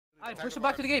Alright, push him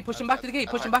back to the gate. Push him back to the gate.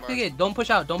 Push him back to the gate. Don't push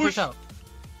out. Don't push out.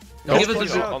 Don't Give us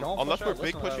speed. a... Unless we're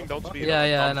big pushing, don't speed.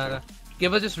 Yeah, no.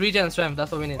 Give us just regen strength.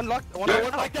 That's what we need. One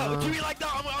like that. Give me like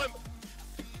that.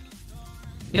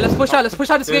 Yeah, let's push out. Let's push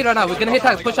out this gate right now. We're gonna hit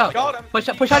tags. Push out. Push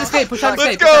out this gate. Push out this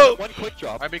gate. Let's go. One quick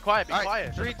drop. Alright, be quiet, be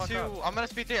quiet. 3, 2, I'm gonna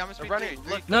speed 3, I'm gonna speed 3.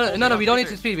 Look. No, we don't need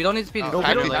to speed. We don't need to speed. Pick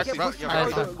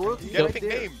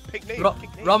name.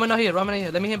 Ramen not here.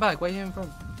 Let me hit back. Where you him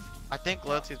from? I think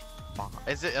loyalty's.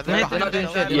 Is it? They're not doing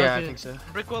shit. Yeah, I think so.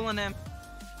 Brick willing him.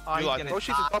 Roshi's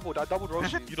is doubled. I doubled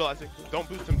Roshi. Utilizing. Don't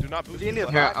boost him. Do not boost him.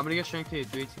 Here, I'm gonna get strength 2.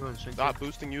 3, 2, 1, strength 2. Not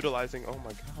boosting, utilizing. Oh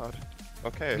my god.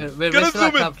 Okay. We're Get still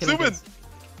him, at top zoom in. killing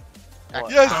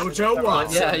Yes. Dojo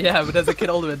wants. Yeah, but there's a kid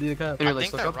older than you can. I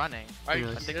think they're running. I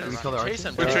think they're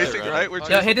chasing. We're chasing, right? We're Yo,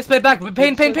 chasing. hit this play back.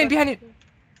 Pain behind you.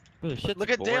 Look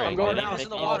at Darren. I'm going down. He's in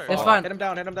the water. It's fine. Hit him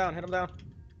down.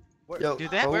 Yo, Do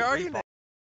that? Where are you?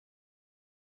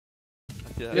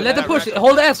 You let them push.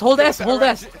 Hold S.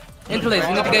 Interlace,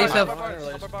 you need to get yourself.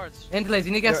 Interlace,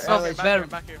 you need to get yourself better.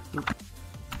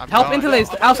 Help Interlace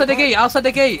outside the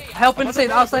gate. Help Interlace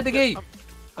outside the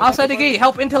gate.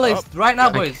 Help Interlace right now,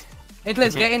 boys.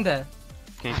 Interlace, get in there.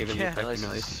 Can't give him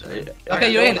effect. Okay,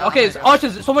 you're in. Okay, it's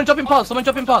archers. Someone jump in pause.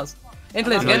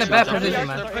 Interlace, get in a bad position,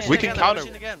 man. We can counter.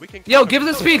 Yo, give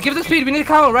us the speed. We need to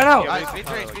counter right now.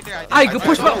 Aye, go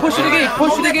push to the gate.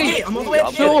 Push to the gate.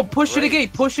 No, push to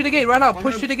the gate. Right now.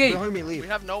 Push to the gate. We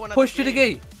have no one. Push to the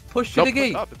gate. Push to the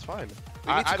gate. It's fine.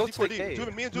 I have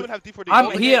D4D. Me and Dude have D4D.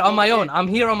 I'm here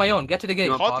on my own. Get to the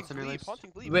gate.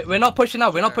 We're not pushing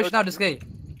out. This gate.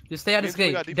 Just stay at this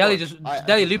gate.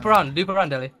 Deli, loop around,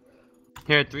 Deli.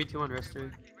 Here, 3, 2, 1, rest 3.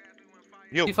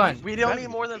 Keep fine. We don't need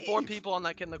more than 4 people on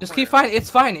that kid in the corner. Just keep fine. It's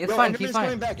fine. Keep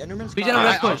fine. Regen and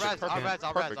rest push.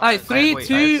 Alright, 3,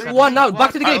 2, 1. Now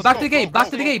back to the gate.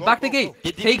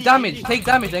 Take damage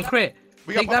and crit.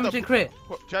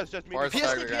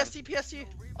 PST.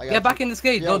 Get back in this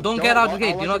gate. Don't get out of the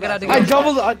gate. Do not get out of the gate.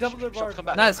 I doubled the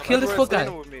bar. Nice. Kill this foot guy.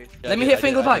 Let me hit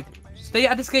finger back. Stay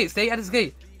at this gate.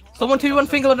 Someone 2v1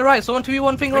 finger on the right.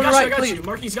 Please.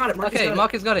 Marky's got it. Okay,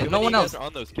 Marcus got it. No one else.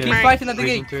 Keep fighting at the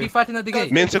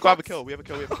gate. Me and Tico have a kill. We have a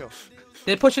kill.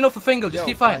 They're pushing up for finger. Just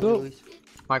keep fighting.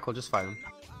 Michael, just fight him.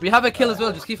 We have a kill as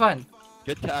well. Just keep fighting.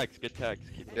 Good tags.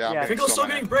 Yeah, Finkel's still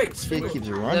getting breaks. He keeps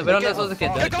Yeah, running. we don't let those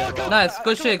kids. Nice.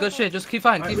 Good shit. Just keep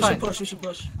fighting. We should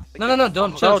push. No.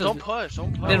 Don't chill. Don't push.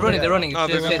 They're running. No,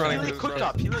 Just they're stay- running. He cooked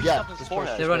up. He literally Yeah, stuffed his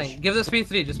forehead. They're running. Give the speed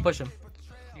 3. Just push him.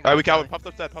 Alright, we count. Pop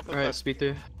up that. Alright, speed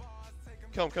 3.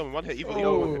 Kill him. One hit.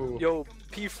 Evil. Yo,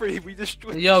 P3, we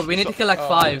destroyed. Yo, we need to kill like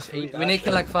 5.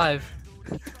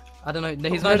 I don't know.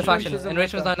 He's not in the faction.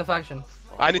 Enrichment's not in the faction.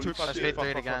 I need to Let's speed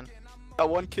 3 again. That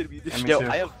one kid we destroyed.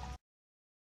 I have.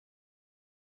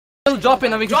 Still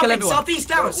dropping and we can kill everyone. Southeast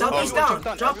down.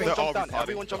 Dropping.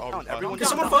 Everyone jump down. Can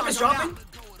someone focus dropping?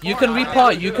 You can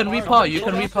repart.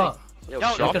 Yo,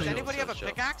 does anybody have a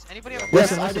pickaxe?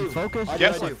 Yes, I do. Focus.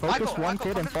 Yes. Focus one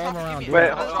kid and follow him around.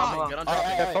 Wait,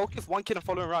 Focus one kid and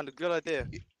follow him around. A good idea.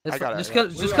 Just kill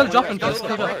dropping. Just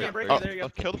kill dropping.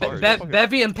 Kill the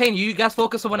Bevy and Payne, you guys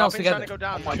focus someone else together. Kill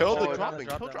the dropping.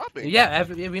 Kill dropping. Yeah,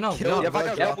 we know. Don't let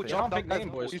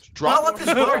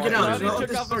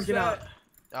this bar get out.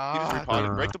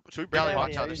 Break the. Should we break the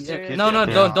box out?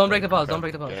 No, don't break the pause.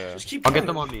 Just keep I'll get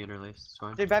them on me and release. It's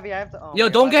fine. Dude, Bevy, I have to. Yo,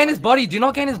 don't get in his body. Do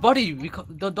not get in his body.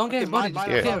 Don't get in his body. Just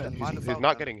Yeah, kill him. he's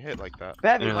not getting hit like that.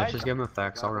 Bevy, Yeah, why? let's just give him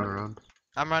effects. I'll run around.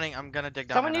 I'm running. I'm gonna dig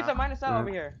down. Someone needs to minus out over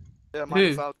here. Yeah,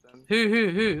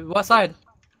 Who? What side?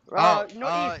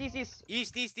 No, east.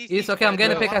 East. Okay, I'm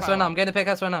getting a pickaxe right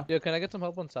now. Yo, can I get some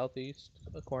help on southeast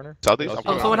corner? Southeast.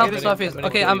 Someone help me southeast.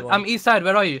 Okay, I'm east side.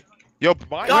 Where are you? Yo,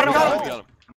 Got him.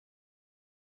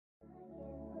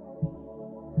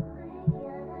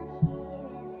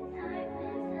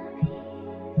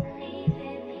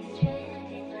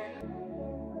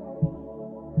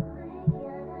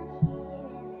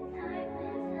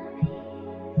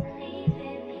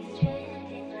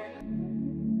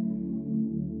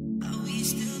 Are we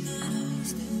still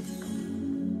good?